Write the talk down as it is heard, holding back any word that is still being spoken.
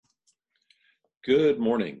Good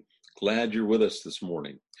morning. Glad you're with us this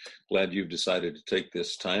morning. Glad you've decided to take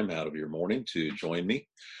this time out of your morning to join me.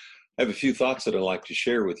 I have a few thoughts that I'd like to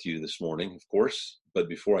share with you this morning, of course, but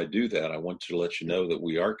before I do that, I want to let you know that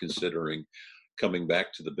we are considering coming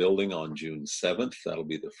back to the building on June 7th. That'll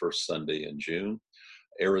be the first Sunday in June.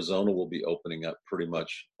 Arizona will be opening up pretty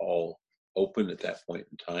much all open at that point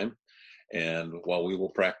in time. And while we will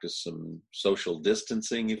practice some social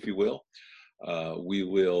distancing, if you will, we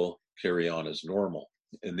will carry on as normal.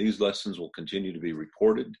 And these lessons will continue to be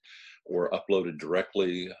recorded or uploaded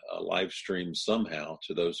directly, live streamed somehow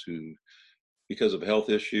to those who, because of health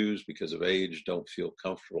issues, because of age, don't feel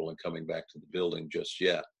comfortable in coming back to the building just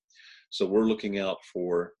yet. So we're looking out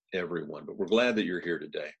for everyone, but we're glad that you're here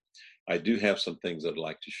today. I do have some things I'd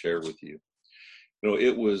like to share with you.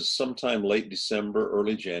 It was sometime late December,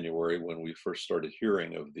 early January when we first started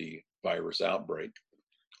hearing of the virus outbreak.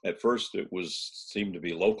 At first, it seemed to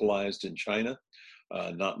be localized in China,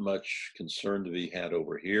 not much concern to be had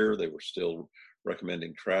over here. They were still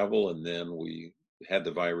recommending travel, and then we had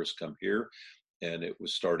the virus come here, and it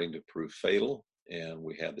was starting to prove fatal. And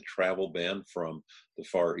we had the travel ban from the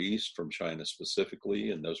Far East, from China specifically,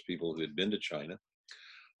 and those people who had been to China.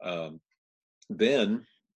 Then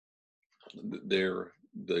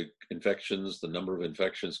the number of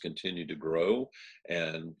infections continued to grow,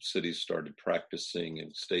 and cities started practicing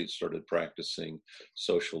and states started practicing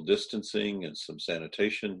social distancing and some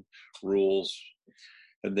sanitation rules.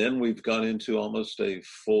 And then we've gone into almost a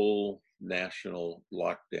full national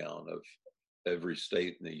lockdown of every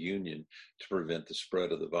state in the union to prevent the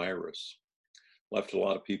spread of the virus. Left a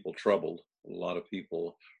lot of people troubled, a lot of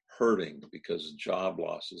people hurting because job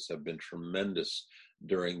losses have been tremendous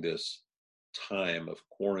during this time of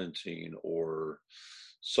quarantine or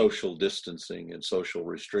social distancing and social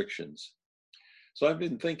restrictions. So I've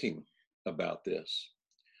been thinking about this,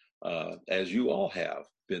 as you all have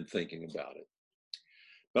been thinking about it.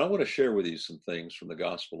 But I want to share with you some things from the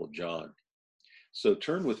Gospel of John. So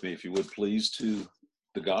turn with me, if you would please, to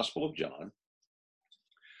the Gospel of John.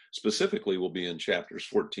 Specifically, we'll be in chapters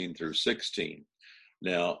 14 through 16.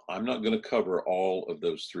 Now, I'm not going to cover all of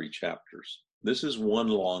those three chapters. This is one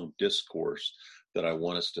long discourse that I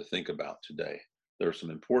want us to think about today. There are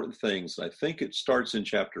some important things. I think it starts in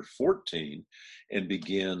chapter 14 and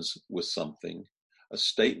begins with something, a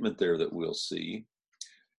statement there that we'll see.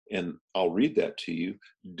 And I'll read that to you.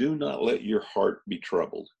 Do not let your heart be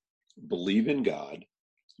troubled. Believe in God.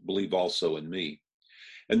 Believe also in me.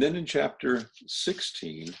 And then in chapter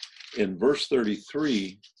 16, in verse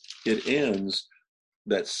 33, it ends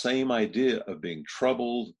that same idea of being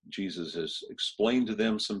troubled. Jesus has explained to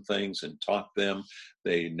them some things and taught them.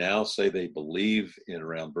 They now say they believe in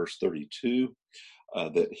around verse 32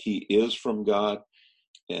 that he is from God.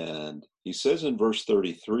 And he says in verse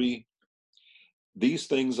 33, these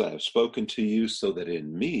things I have spoken to you so that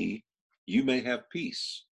in me you may have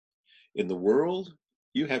peace. In the world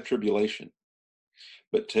you have tribulation,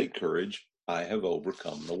 but take courage, I have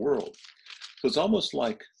overcome the world. So it's almost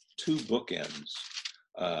like two bookends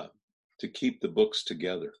to keep the books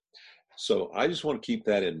together. So I just want to keep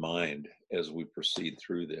that in mind as we proceed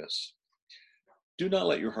through this. Do not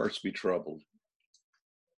let your hearts be troubled.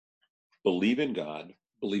 Believe in God,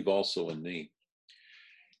 believe also in me.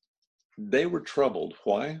 They were troubled.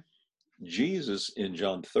 Why? Jesus in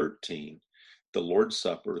John 13, the Lord's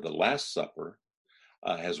Supper, the Last Supper,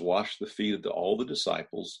 has washed the feet of all the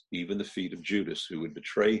disciples, even the feet of Judas, who would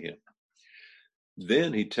betray him.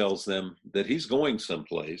 Then he tells them that he's going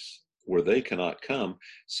someplace where they cannot come,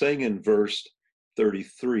 saying in verse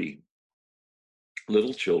 33,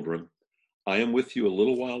 little children, I am with you a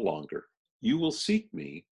little while longer. You will seek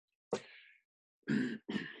me.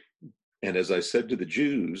 And as I said to the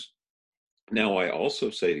Jews, now I also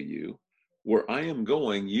say to you, where I am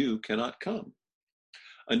going, you cannot come.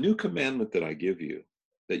 A new commandment that I give you,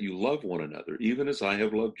 that you love one another, even as I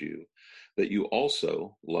have loved you, that you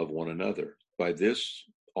also love one another. By this,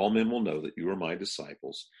 all men will know that you are my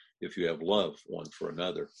disciples, if you have love one for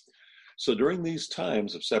another. So during these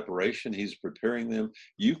times of separation, he's preparing them.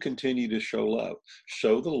 You continue to show love.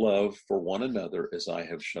 Show the love for one another as I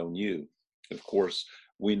have shown you. Of course,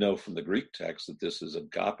 we know from the Greek text that this is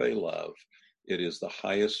agape love. It is the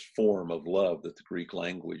highest form of love that the Greek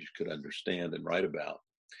language could understand and write about.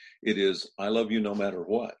 It is, I love you no matter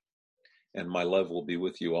what, and my love will be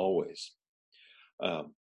with you always.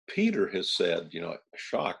 Peter has said,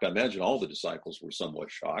 shocked. I imagine all the disciples were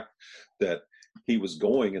somewhat shocked that he was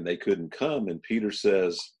going and they couldn't come. And Peter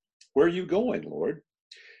says, where are you going, Lord?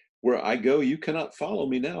 Where I go, you cannot follow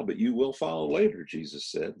me now, but you will follow later,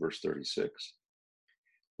 Jesus said, verse 36.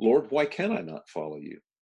 Lord, why can I not follow you?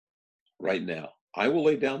 right now. I will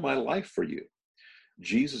lay down my life for you.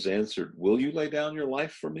 Jesus answered, will you lay down your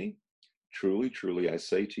life for me? Truly, truly, I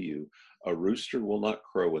say to you, a rooster will not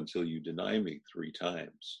crow until you deny me 3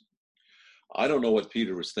 times. I don't know what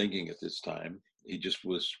Peter was thinking at this time. He just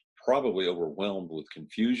was probably overwhelmed with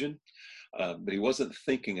confusion, but he wasn't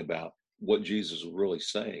thinking about what Jesus was really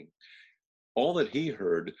saying. All that he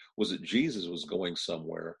heard was that Jesus was going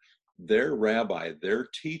somewhere. Their rabbi, their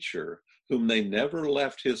teacher, whom they never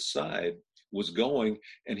left his side, was going,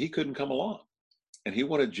 and he couldn't come along. And he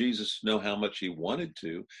wanted Jesus to know how much he wanted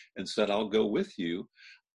to, and said, I'll go with you,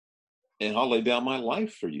 and I'll lay down my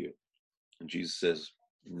life for you. And Jesus says,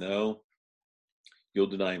 no, you'll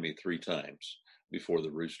deny me 3 times before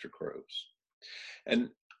the rooster crows. And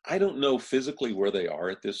I don't know physically where they are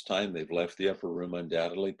at this time. They've left the upper room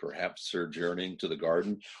undoubtedly. Perhaps they're journeying to the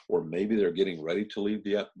garden, or maybe they're getting ready to leave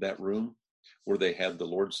that room where they had the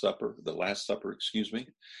Lord's Supper, the Last Supper, excuse me.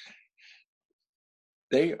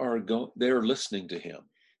 They are listening to him.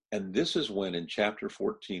 And this is when in chapter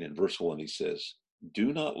 14 and verse 1, he says,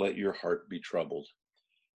 do not let your heart be troubled.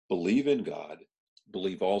 Believe in God,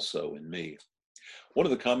 believe also in me. One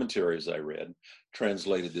of the commentaries I read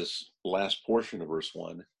translated this last portion of verse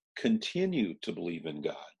 1, continue to believe in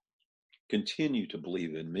God, continue to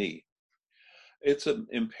believe in me. It's an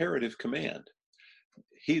imperative command.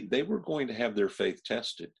 They were going to have their faith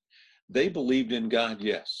tested. They believed in God,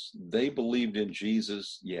 yes. They believed in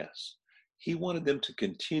Jesus, yes. He wanted them to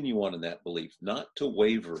continue on in that belief, not to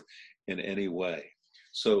waver in any way.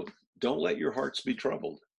 So don't let your hearts be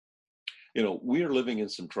troubled. You know, we are living in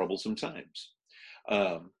some troublesome times.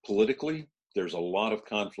 Politically, there's a lot of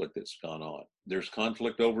conflict that's gone on. There's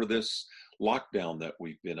conflict over this lockdown that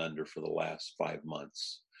we've been under for the last 5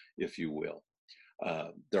 months, if you will.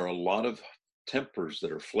 There are a lot of tempers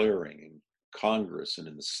that are flaring in Congress and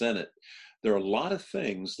in the Senate. There are a lot of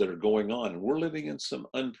things that are going on, and we're living in some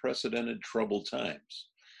unprecedented troubled times.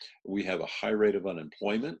 We have a high rate of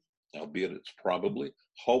unemployment, albeit it's probably,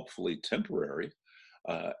 hopefully temporary,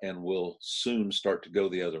 and will soon start to go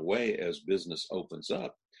the other way as business opens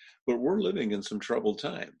up. But we're living in some troubled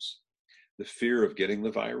times. The fear of getting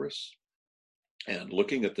the virus and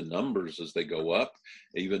looking at the numbers as they go up,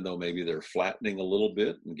 even though maybe they're flattening a little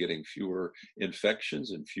bit and getting fewer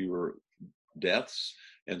infections and fewer deaths.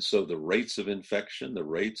 And so the rates of infection, the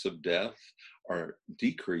rates of death are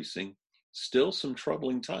decreasing. Still some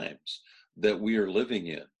troubling times that we are living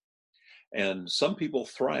in. And some people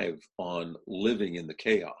thrive on living in the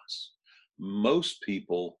chaos. Most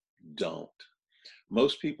people don't.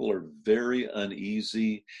 Most people are very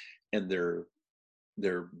uneasy, and they're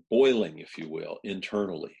boiling, if you will,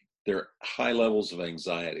 internally. They're high levels of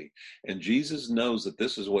anxiety. And Jesus knows that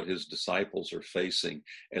this is what his disciples are facing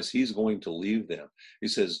as he's going to leave them. He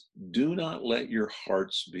says, do not let your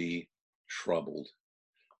hearts be troubled.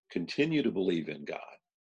 Continue to believe in God.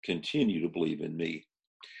 Continue to believe in me.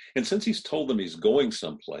 And since he's told them he's going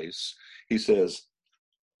someplace, he says,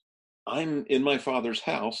 I'm in my Father's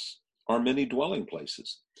house are many dwelling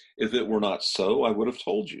places. If it were not so, I would have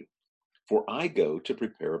told you. For I go to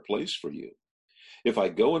prepare a place for you. If I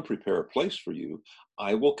go and prepare a place for you,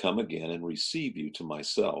 I will come again and receive you to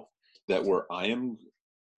myself, that where I am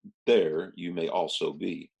there, you may also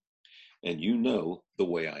be. And you know the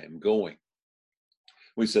way I am going.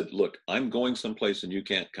 We said, look, I'm going someplace and you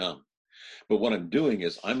can't come. But what I'm doing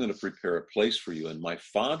is I'm going to prepare a place for you. In my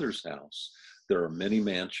Father's house, there are many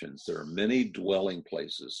mansions. There are many dwelling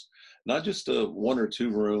places, not just a 1 or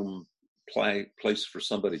 2 room place for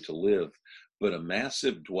somebody to live, but a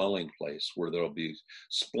massive dwelling place where there'll be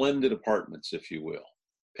splendid apartments, if you will,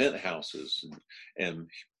 penthouses and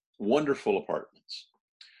wonderful apartments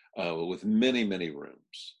with many, many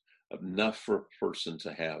rooms, enough for a person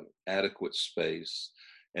to have adequate space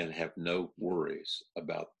and have no worries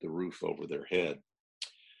about the roof over their head.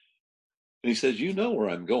 And he says, you know where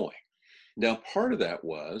I'm going. Now, part of that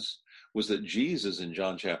was that Jesus in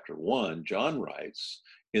John chapter 1, John writes,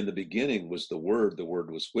 in the beginning was the Word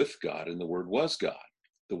was with God, and the Word was God.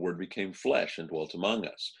 The Word became flesh and dwelt among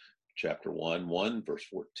us. Chapter 1, verse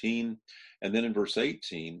 14. And then in verse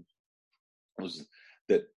 18 was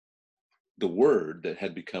that the Word that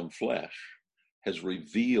had become flesh has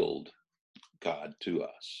revealed God to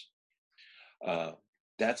us.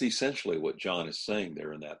 That's essentially what John is saying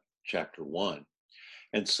there in that chapter 1.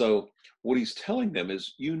 And so what he's telling them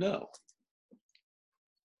is, you know,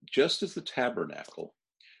 just as the tabernacle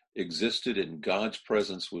existed and God's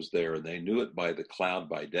presence was there, and they knew it by the cloud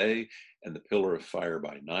by day and the pillar of fire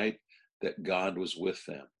by night, that God was with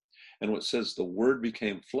them. And what says the Word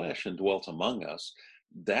became flesh and dwelt among us,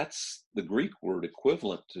 that's the Greek word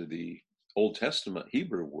equivalent to the Old Testament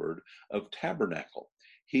Hebrew word of tabernacle.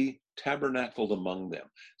 He tabernacled among them.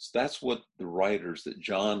 So that's what the writers that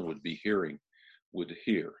John would be hearing would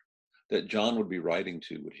hear, that John would be writing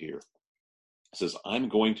to would hear. It says, I'm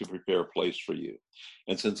going to prepare a place for you.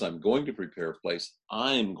 And since I'm going to prepare a place,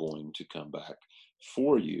 I'm going to come back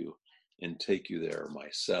for you and take you there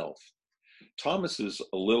myself. Thomas is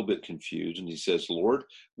a little bit confused, and he says, Lord,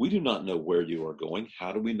 we do not know where you are going.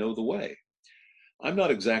 How do we know the way? I'm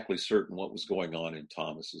not exactly certain what was going on in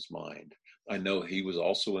Thomas's mind. I know he was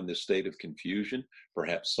also in this state of confusion,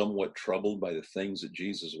 perhaps somewhat troubled by the things that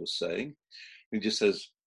Jesus was saying. He just says,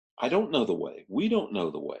 I don't know the way. We don't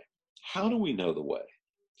know the way. How do we know the way?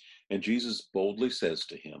 And Jesus boldly says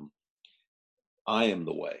to him, I am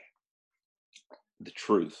the way, the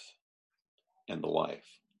truth, and the life.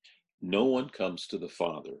 No one comes to the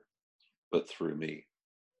Father but through me.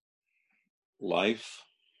 Life,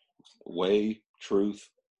 way, truth,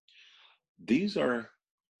 these are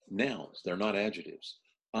nouns. They're not adjectives.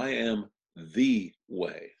 I am the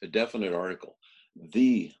way, a definite article,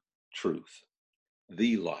 the truth,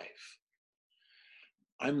 the life.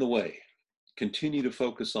 I'm the way. Continue to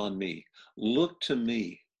focus on me. Look to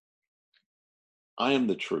me. I am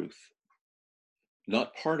the truth.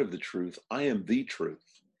 Not part of the truth. I am the truth.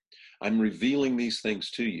 I'm revealing these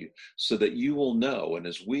things to you so that you will know. And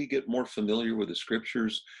as we get more familiar with the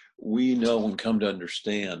scriptures, we know and come to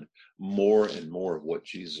understand more and more of what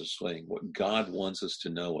Jesus is saying, what God wants us to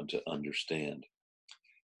know and to understand.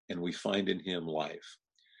 And we find in him life,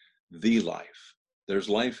 the life. There's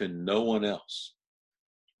life in no one else.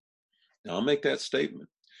 Now, I'll make that statement.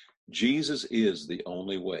 Jesus is the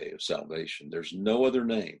only way of salvation. There's no other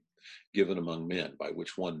name given among men by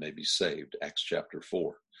which one may be saved, Acts chapter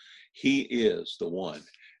 4. He is the one.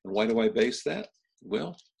 And why do I base that?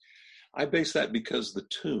 Well, I base that because the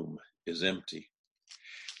tomb is empty.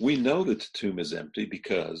 We know that the tomb is empty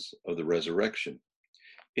because of the resurrection.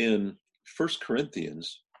 In 1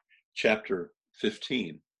 Corinthians chapter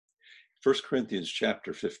 15, 1 Corinthians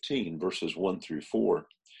chapter 15, verses 1 through 4,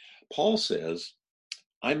 Paul says,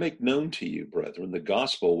 I make known to you, brethren, the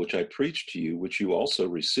gospel which I preached to you, which you also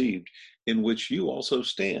received, in which you also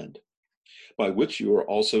stand, by which you are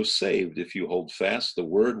also saved, if you hold fast the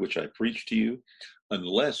word which I preached to you,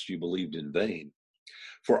 unless you believed in vain.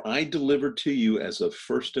 For I delivered to you as of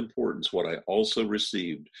first importance what I also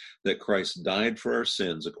received, that Christ died for our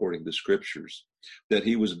sins according to the scriptures, that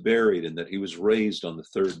he was buried, and that he was raised on the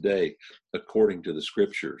third day according to the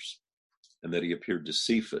scriptures, and that he appeared to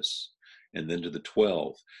Cephas, and then to the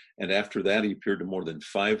 12. And after that, he appeared to more than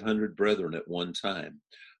 500 brethren at one time,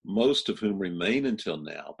 most of whom remain until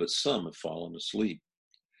now, but some have fallen asleep.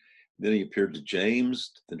 Then he appeared to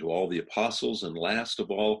James, then to all the apostles, and last of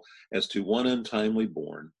all, as to one untimely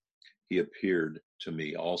born, he appeared to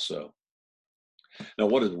me also. Now,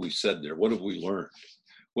 what have we said there? What have we learned?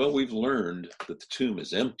 Well, we've learned that the tomb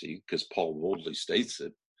is empty, because Paul boldly states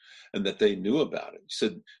it, and that they knew about it. He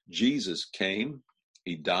said, Jesus came,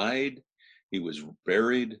 he died, he was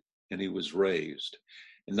buried, and he was raised.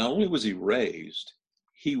 And not only was he raised,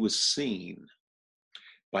 he was seen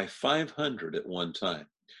by 500 at one time.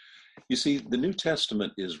 You see, the New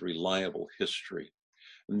Testament is reliable history.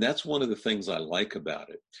 And that's one of the things I like about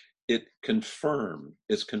it. It's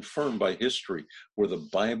confirmed by history, where the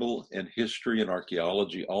Bible and history and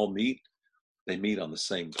archaeology all meet. They meet on the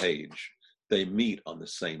same page. They meet on the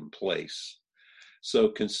same place. So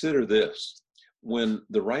consider this. When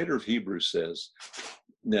the writer of Hebrews says,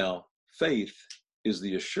 now faith is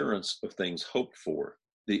the assurance of things hoped for,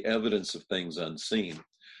 the evidence of things unseen.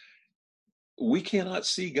 We cannot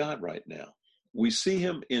see God right now. We see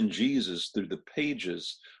him in Jesus through the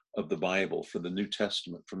pages of the Bible, from the New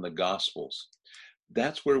Testament, from the Gospels.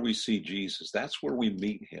 That's where we see Jesus. That's where we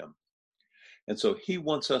meet him. And so he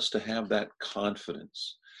wants us to have that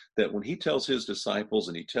confidence that when he tells his disciples,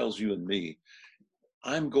 and he tells you and me,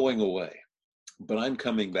 I'm going away, but I'm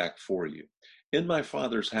coming back for you. In my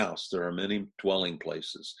Father's house, there are many dwelling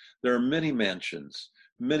places. There are many mansions,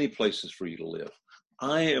 many places for you to live.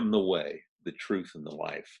 I am the way, the truth, and the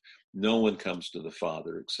life. No one comes to the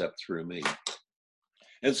Father except through me.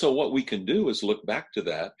 And so what we can do is look back to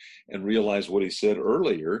that and realize what he said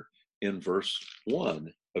earlier in verse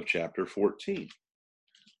 1 of chapter 14.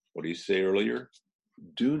 What did he say earlier?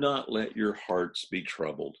 Do not let your hearts be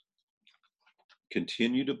troubled.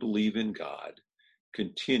 Continue to believe in God.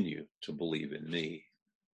 Continue to believe in me.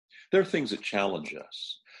 There are things that challenge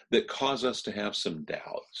us, that cause us to have some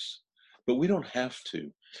doubts, but we don't have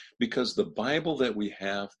to, because the Bible that we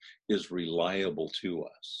have is reliable to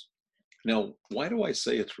us. Now, why do I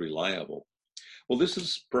say it's reliable? Well, this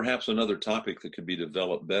is perhaps another topic that could be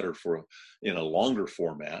developed better in a longer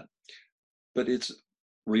format, but it's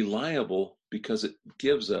reliable because it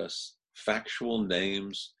gives us factual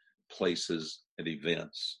names, places, and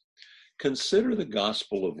events. Consider the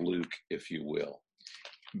Gospel of Luke, if you will.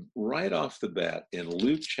 Right off the bat, in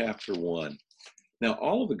Luke chapter 1, now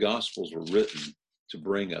all of the Gospels were written to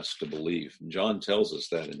bring us to believe. And John tells us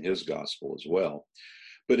that in his Gospel as well.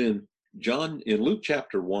 But in Luke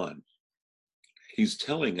chapter 1,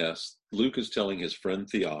 Luke is telling his friend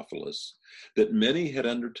Theophilus that many had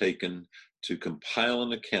undertaken to compile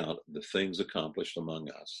an account of the things accomplished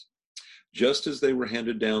among us, just as they were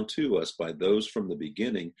handed down to us by those from the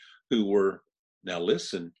beginning who were, now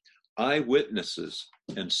listen, eyewitnesses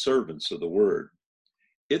and servants of the word.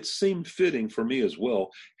 It seemed fitting for me as well,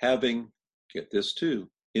 having, get this too,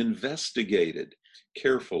 investigated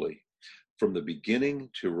carefully from the beginning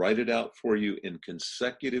to write it out for you in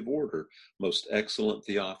consecutive order, most excellent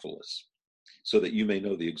Theophilus, so that you may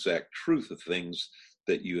know the exact truth of things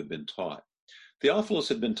that you have been taught. Theophilus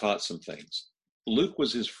had been taught some things. Luke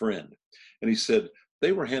was his friend, and he said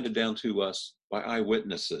they were handed down to us by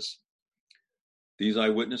eyewitnesses. These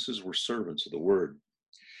eyewitnesses were servants of the word.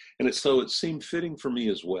 And it seemed fitting for me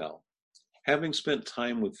as well, having spent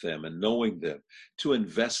time with them and knowing them, to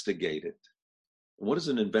investigate it. And what does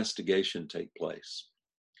an investigation take place?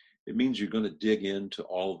 It means you're going to dig into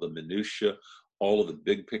all of the minutiae, all of the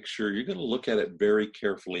big picture. You're going to look at it very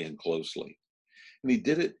carefully and closely. And he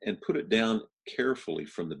did it and put it down carefully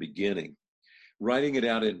from the beginning, writing it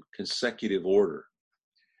out in consecutive order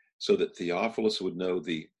so that Theophilus would know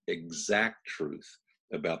the exact truth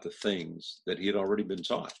about the things that he had already been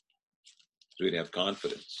taught. So he'd have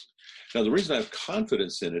confidence. Now, the reason I have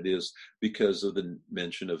confidence in it is because of the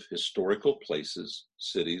mention of historical places,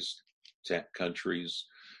 cities, countries,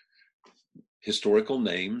 historical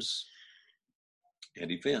names,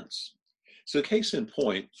 and events. So case in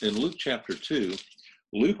point, in Luke chapter 2,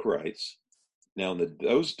 Luke writes, now in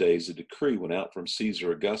those days a decree went out from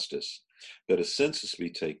Caesar Augustus that a census be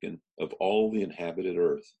taken of all the inhabited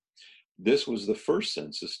earth. This was the first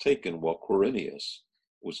census taken while Quirinius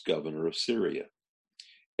was governor of Syria.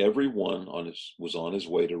 Everyone was on his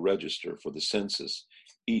way to register for the census,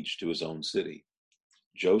 each to his own city.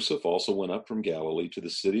 Joseph also went up from Galilee to the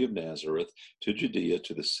city of Nazareth, to Judea,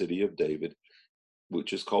 to the city of David,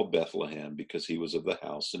 which is called Bethlehem, because he was of the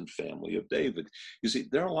house and family of David. You see,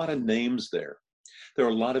 there are a lot of names there. There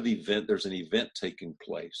are a lot of there's an event taking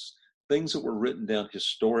place, things that were written down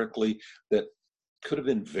historically that could have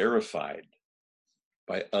been verified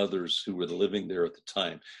by others who were living there at the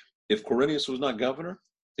time. If Quirinius was not governor,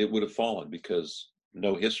 it would have fallen because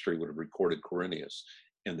no history would have recorded Quirinius,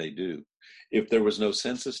 and they do. If there was no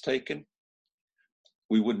census taken,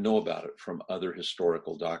 we wouldn't know about it from other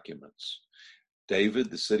historical documents. David,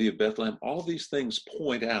 the city of Bethlehem, all these things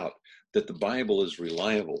point out that the Bible is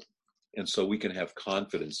reliable, and so we can have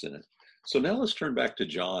confidence in it. So now let's turn back to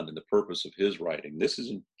John and the purpose of his writing. This is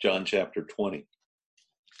in John chapter 20,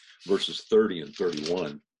 verses 30 and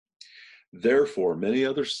 31. Therefore, many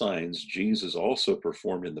other signs Jesus also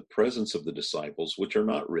performed in the presence of the disciples, which are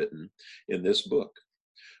not written in this book.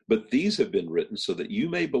 But these have been written so that you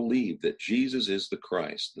may believe that Jesus is the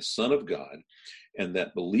Christ, the Son of God, and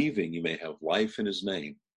that believing you may have life in his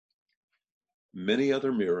name. Many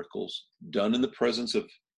other miracles done in the presence of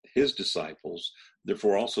his disciples,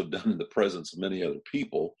 therefore also done in the presence of many other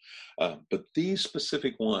people. But these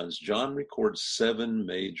specific ones, John records 7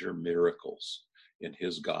 major miracles in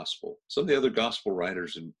his gospel. Some of the other gospel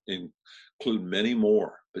writers include many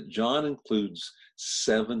more, but John includes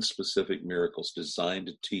 7 specific miracles designed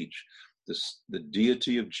to teach the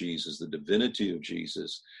deity of Jesus, the divinity of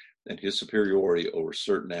Jesus, and his superiority over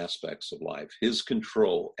certain aspects of life, his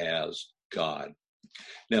control as God.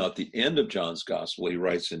 Now, at the end of John's gospel, he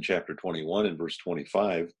writes in chapter 21 and verse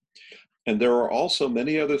 25, and there are also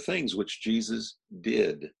many other things which Jesus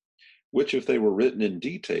did, which if they were written in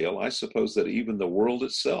detail, I suppose that even the world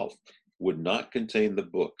itself would not contain the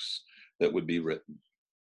books that would be written.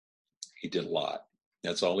 He did a lot.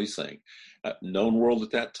 That's all he's saying. Known world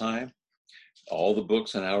at that time, all the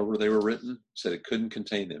books and however they were written, said it couldn't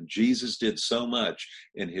contain them. Jesus did so much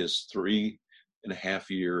in his 3.5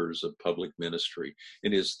 years of public ministry,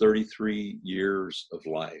 in his 33 years of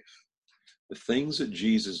life. The things that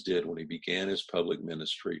Jesus did when he began his public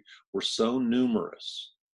ministry were so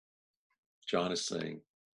numerous. John is saying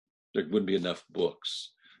there wouldn't be enough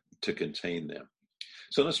books to contain them.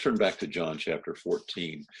 So let's turn back to John chapter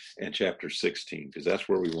 14 and chapter 16, because that's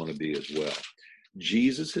where we want to be as well.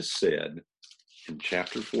 Jesus has said in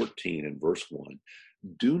chapter 14 and verse 1,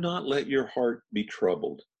 do not let your heart be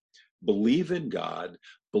troubled. Believe in God,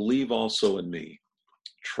 believe also in me.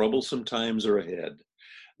 Troublesome times are ahead.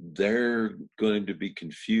 They're going to be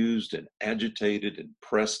confused and agitated and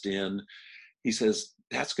pressed in. He says,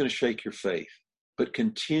 that's going to shake your faith, but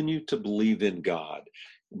continue to believe in God.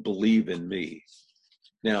 Believe in me.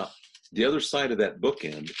 Now, the other side of that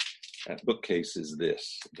bookend, that bookcase is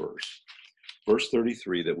this verse. Verse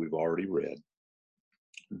 33 that we've already read.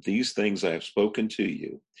 These things I have spoken to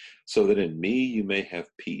you, so that in me you may have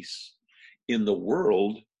peace. In the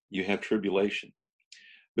world you have tribulation,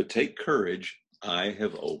 but take courage, I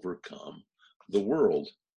have overcome the world.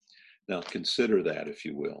 Now consider that, if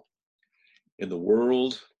you will. In the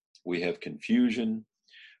world, we have confusion,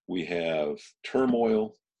 we have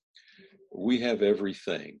turmoil, we have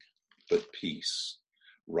everything but peace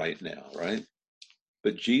right now, right?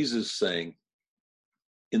 But Jesus is saying,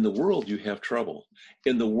 in the world, you have trouble.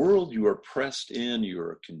 In the world, you are pressed in,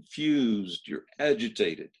 you're confused, you're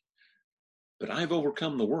agitated. But I've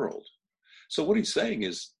overcome the world. So what he's saying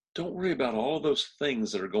is, don't worry about all those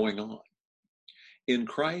things that are going on. In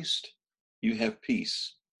Christ, you have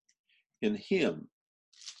peace. In him,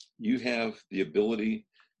 you have the ability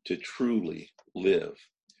to truly live.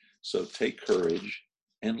 So take courage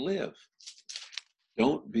and live.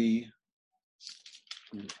 Don't be,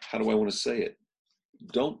 how do I want to say it?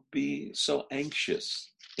 Don't be so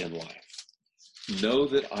anxious in life. Know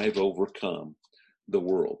that I've overcome the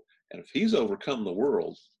world. And if he's overcome the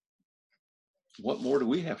world, what more do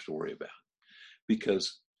we have to worry about?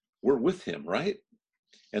 Because we're with him, right?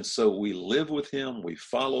 And so we live with him, we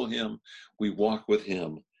follow him, we walk with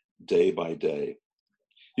him day by day.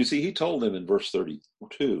 You see, he told them in verse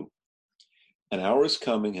 32, an hour is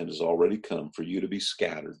coming and has already come for you to be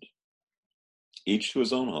scattered, each to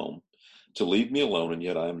his own home, to leave me alone, and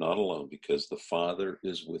yet I am not alone, because the Father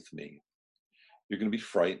is with me. You're going to be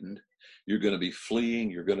frightened. You're going to be fleeing.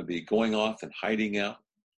 You're going to be going off and hiding out.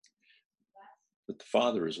 But the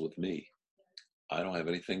Father is with me. I don't have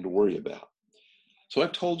anything to worry about. So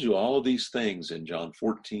I've told you all of these things in John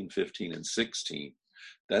 14, 15, and 16.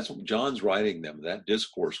 That's what John's writing them. That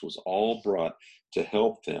discourse was all brought to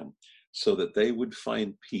help them so that they would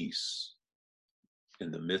find peace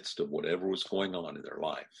in the midst of whatever was going on in their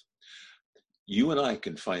life. You and I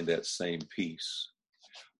can find that same peace.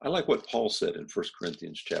 I like what Paul said in 1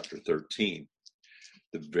 Corinthians chapter 13,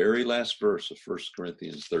 the very last verse of 1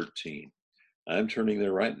 Corinthians 13. I'm turning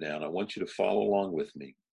there right now, and I want you to follow along with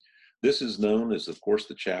me. This is known as, of course,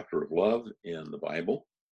 the chapter of love in the Bible.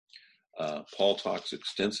 Paul talks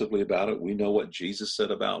extensively about it. We know what Jesus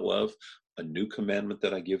said about love, a new commandment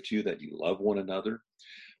that I give to you, that you love one another.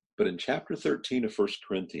 But in chapter 13 of 1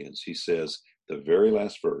 Corinthians, he says, the very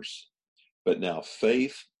last verse, but now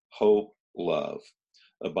faith, hope, love,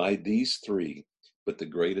 abide these three, but the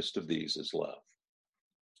greatest of these is love.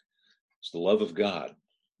 It's the love of God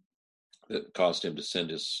that caused him to send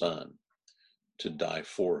his son to die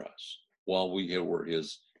for us while we were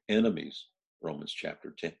his enemies. Romans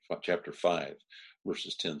chapter 5,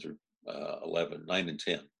 verses 10 through 11, 9 and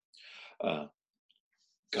 10.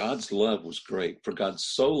 God's love was great. For God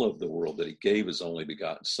so loved the world that he gave his only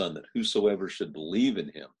begotten son, that whosoever should believe in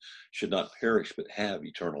him should not perish but have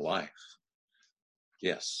eternal life.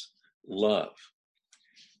 Yes, love.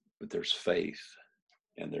 But there's faith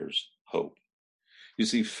and there's hope. You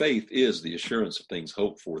see, faith is the assurance of things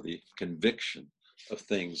hoped for, the conviction of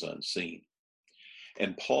things unseen.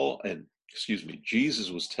 And Jesus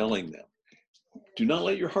was telling them, do not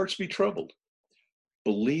let your hearts be troubled.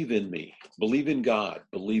 Believe in me. Believe in God.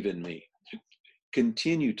 Believe in me.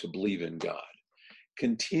 Continue to believe in God.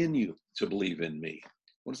 Continue to believe in me.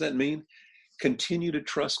 What does that mean? Continue to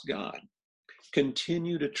trust God.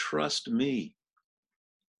 Continue to trust me.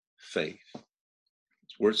 Faith.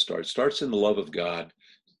 That's where it starts. It starts in the love of God,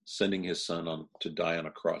 sending his son on to die on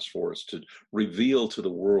a cross for us, to reveal to the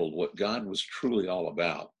world what God was truly all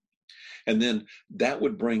about. And then that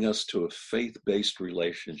would bring us to a faith-based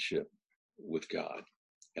relationship with God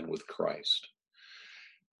and with Christ.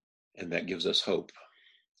 And that gives us hope.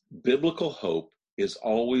 Biblical hope is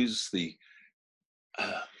always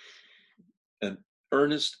an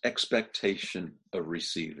earnest expectation of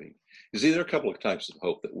receiving. You see, there are a couple of types of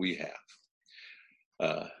hope that we have.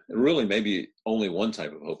 Really, maybe only one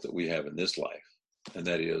type of hope that we have in this life, and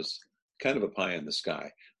that is kind of a pie in the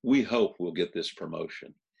sky. We hope we'll get this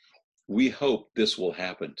promotion. We hope this will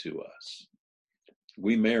happen to us.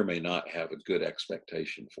 We may or may not have a good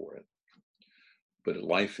expectation for it. But in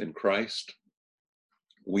life in Christ,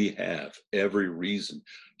 we have every reason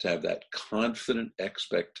to have that confident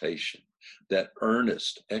expectation, that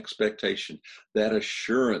earnest expectation, that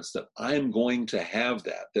assurance that I'm going to have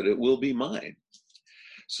that it will be mine.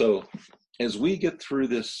 So as we get through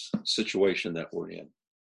this situation that we're in,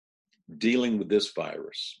 dealing with this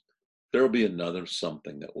virus, there will be another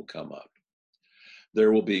something that will come up.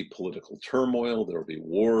 There will be political turmoil, there will be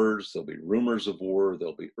wars, there'll be rumors of war,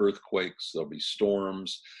 there'll be earthquakes, there'll be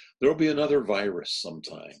storms, there'll be another virus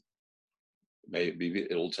sometime. Maybe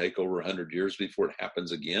it'll take over 100 years before it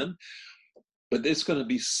happens again, but it's going to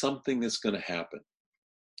be something that's going to happen,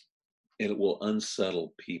 and it will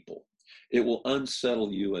unsettle people. It will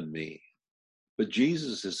unsettle you and me. But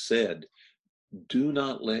Jesus has said, do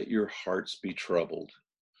not let your hearts be troubled.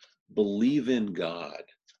 Believe in God.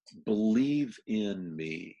 Believe in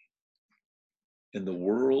me. In the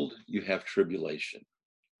world, you have tribulation.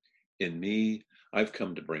 In me, I've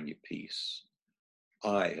come to bring you peace.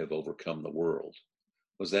 I have overcome the world.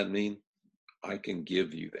 What does that mean? I can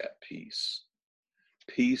give you that peace.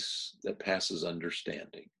 Peace that passes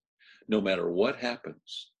understanding. No matter what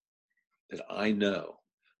happens, that I know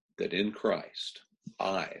that in Christ,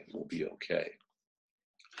 I will be okay.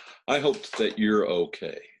 I hope that you're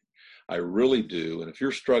okay. I really do. And if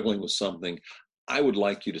you're struggling with something, I would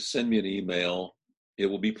like you to send me an email. It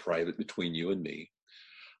will be private between you and me.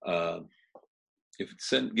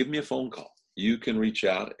 Give me a phone call. You can reach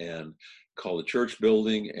out and call the church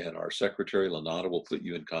building, and our secretary, Lanata, will put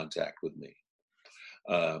you in contact with me.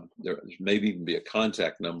 There may even be a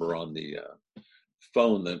contact number on the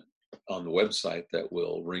phone that on the website that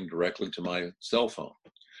will ring directly to my cell phone.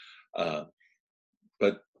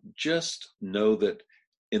 But just know that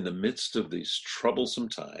in the midst of these troublesome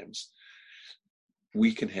times,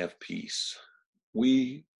 we can have peace.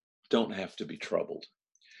 We don't have to be troubled.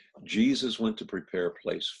 Jesus went to prepare a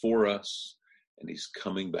place for us, and he's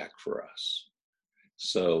coming back for us.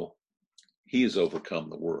 So he has overcome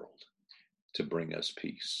the world to bring us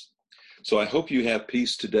peace. So I hope you have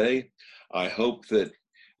peace today. I hope that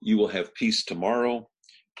you will have peace tomorrow.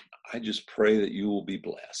 I just pray that you will be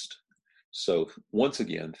blessed. So once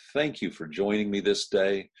again, thank you for joining me this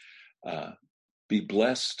day. Be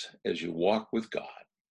blessed as you walk with God.